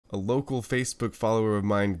A local Facebook follower of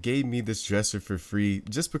mine gave me this dresser for free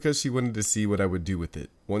just because she wanted to see what I would do with it.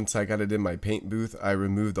 Once I got it in my paint booth, I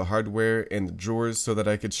removed the hardware and the drawers so that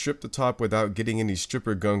I could strip the top without getting any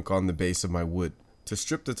stripper gunk on the base of my wood. To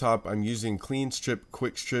strip the top, I'm using Clean Strip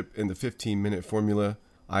Quick Strip in the 15-minute formula.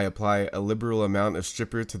 I apply a liberal amount of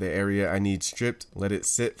stripper to the area I need stripped, let it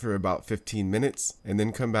sit for about 15 minutes, and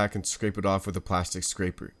then come back and scrape it off with a plastic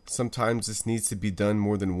scraper. Sometimes this needs to be done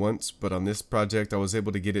more than once, but on this project I was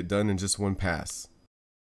able to get it done in just one pass.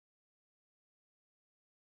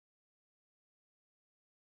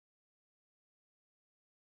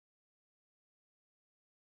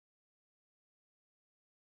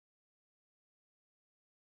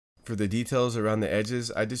 For the details around the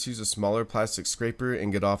edges, I just use a smaller plastic scraper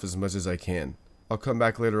and get off as much as I can. I'll come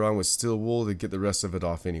back later on with steel wool to get the rest of it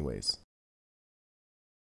off anyways.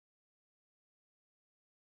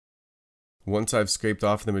 Once I've scraped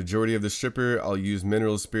off the majority of the stripper, I'll use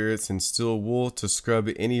mineral spirits and steel wool to scrub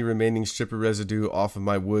any remaining stripper residue off of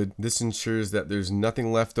my wood. This ensures that there's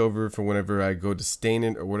nothing left over for whenever I go to stain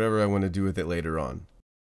it or whatever I want to do with it later on.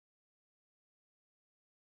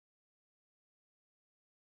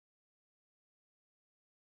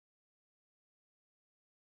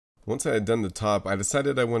 Once I had done the top, I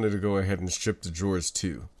decided I wanted to go ahead and strip the drawers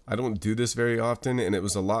too. I don't do this very often and it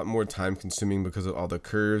was a lot more time consuming because of all the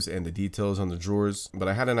curves and the details on the drawers, but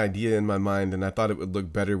I had an idea in my mind and I thought it would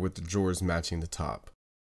look better with the drawers matching the top.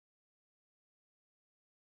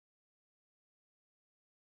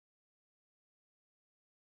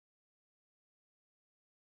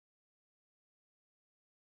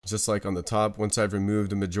 Just like on the top, once I've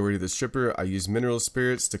removed the majority of the stripper, I use mineral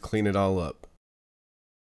spirits to clean it all up.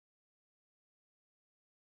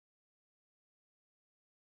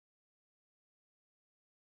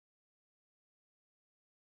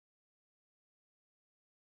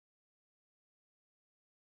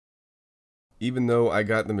 Even though I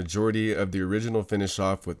got the majority of the original finish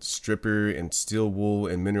off with stripper and steel wool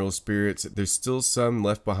and mineral spirits, there's still some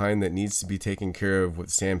left behind that needs to be taken care of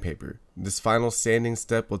with sandpaper. This final sanding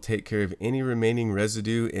step will take care of any remaining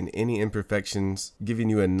residue and any imperfections,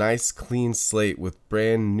 giving you a nice clean slate with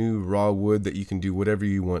brand new raw wood that you can do whatever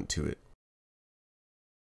you want to it.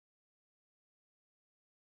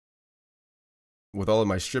 With all of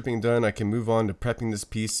my stripping done, I can move on to prepping this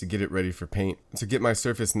piece to get it ready for paint. To get my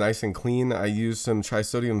surface nice and clean, I use some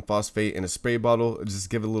trisodium phosphate in a spray bottle. Just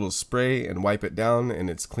give it a little spray and wipe it down and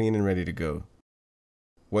it's clean and ready to go.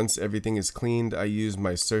 Once everything is cleaned, I use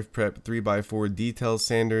my Surf Prep 3x4 detail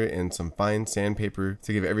sander and some fine sandpaper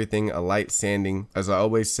to give everything a light sanding. As I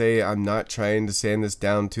always say, I'm not trying to sand this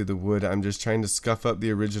down to the wood, I'm just trying to scuff up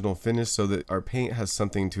the original finish so that our paint has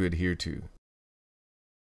something to adhere to.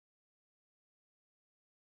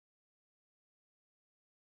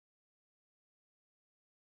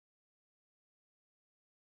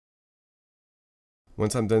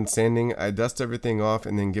 Once I'm done sanding, I dust everything off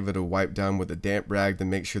and then give it a wipe down with a damp rag to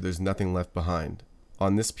make sure there's nothing left behind.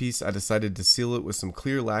 On this piece, I decided to seal it with some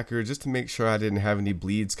clear lacquer just to make sure I didn't have any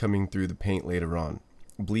bleeds coming through the paint later on.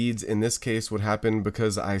 Bleeds in this case would happen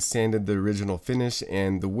because I sanded the original finish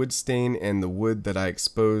and the wood stain and the wood that I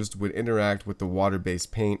exposed would interact with the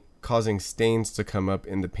water-based paint, causing stains to come up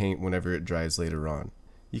in the paint whenever it dries later on.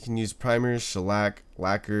 You can use primers, shellac,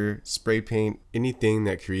 lacquer, spray paint, anything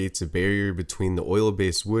that creates a barrier between the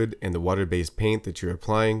oil-based wood and the water-based paint that you're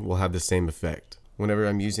applying will have the same effect. Whenever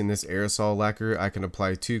I'm using this aerosol lacquer, I can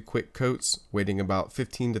apply 2 quick coats, waiting about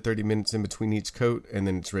 15 to 30 minutes in between each coat, and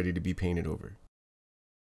then it's ready to be painted over.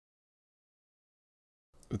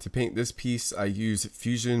 To paint this piece, I use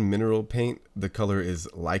Fusion Mineral Paint. The color is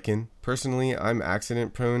Lichen. Personally, I'm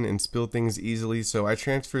accident prone and spill things easily, so I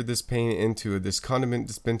transferred this paint into this condiment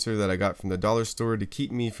dispenser that I got from the dollar store to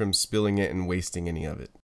keep me from spilling it and wasting any of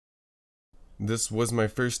it. This was my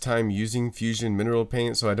first time using Fusion Mineral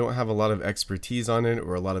Paint, so I don't have a lot of expertise on it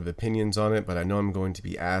or a lot of opinions on it, but I know I'm going to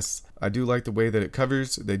be asked. I do like the way that it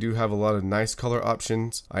covers. They do have a lot of nice color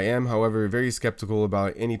options. I am, however, very skeptical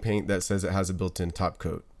about any paint that says it has a built-in top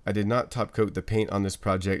coat. I did not top coat the paint on this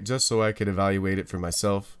project just so I could evaluate it for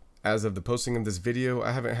myself. As of the posting of this video,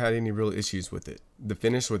 I haven't had any real issues with it. The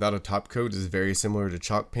finish without a top coat is very similar to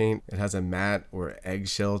chalk paint. It has a matte or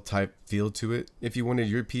eggshell type feel to it. If you wanted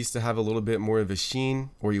your piece to have a little bit more of a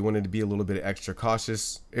sheen, or you wanted to be a little bit extra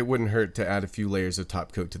cautious, it wouldn't hurt to add a few layers of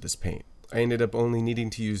top coat to this paint. I ended up only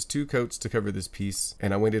needing to use 2 coats to cover this piece,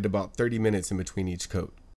 and I waited about 30 minutes in between each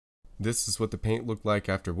coat. This is what the paint looked like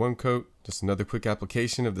after 1 coat. Just another quick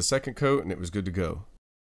application of the 2nd coat and it was good to go.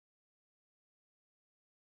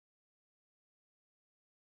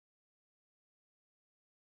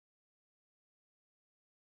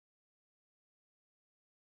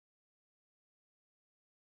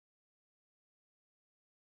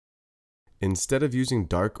 Instead of using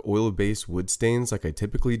dark oil-based wood stains like I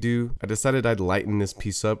typically do, I decided I'd lighten this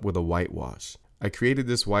piece up with a whitewash. I created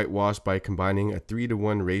this whitewash by combining a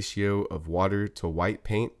 3:1 ratio of water to white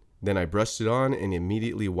paint, then I brushed it on and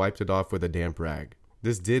immediately wiped it off with a damp rag.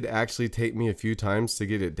 This did actually take me a few times to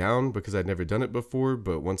get it down because I'd never done it before,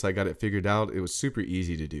 but once I got it figured out, it was super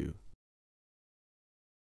easy to do.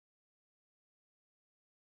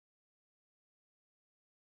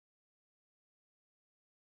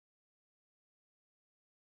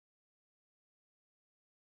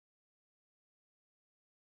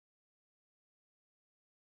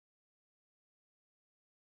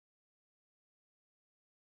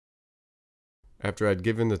 After I'd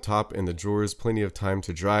given the top and the drawers plenty of time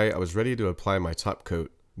to dry, I was ready to apply my top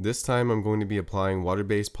coat. This time I'm going to be applying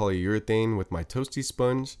water-based polyurethane with my Toasty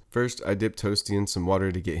sponge. First, I dip Toasty in some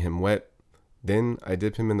water to get him wet. Then I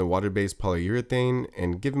dip him in the water-based polyurethane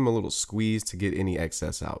and give him a little squeeze to get any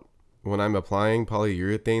excess out. When I'm applying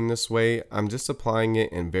polyurethane this way, I'm just applying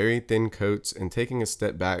it in very thin coats and taking a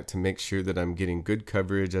step back to make sure that I'm getting good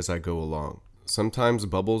coverage as I go along. Sometimes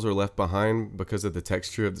bubbles are left behind because of the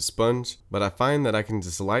texture of the sponge, but I find that I can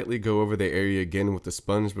just lightly go over the area again with the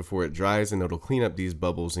sponge before it dries and it'll clean up these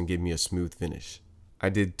bubbles and give me a smooth finish. I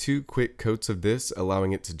did 2 quick coats of this,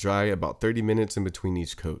 allowing it to dry about 30 minutes in between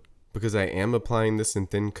each coat. Because I am applying this in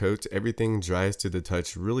thin coats, everything dries to the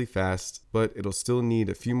touch really fast, but it'll still need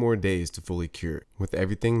a few more days to fully cure. With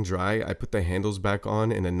everything dry, I put the handles back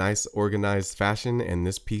on in a nice organized fashion and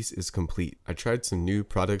this piece is complete. I tried some new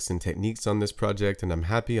products and techniques on this project and I'm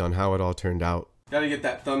happy on how it all turned out. Gotta get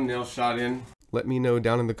that thumbnail shot in. Let me know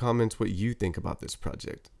down in the comments what you think about this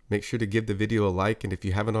project. Make sure to give the video a like and if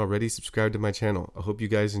you haven't already, subscribe to my channel. I hope you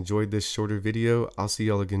guys enjoyed this shorter video. I'll see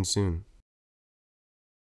y'all again soon.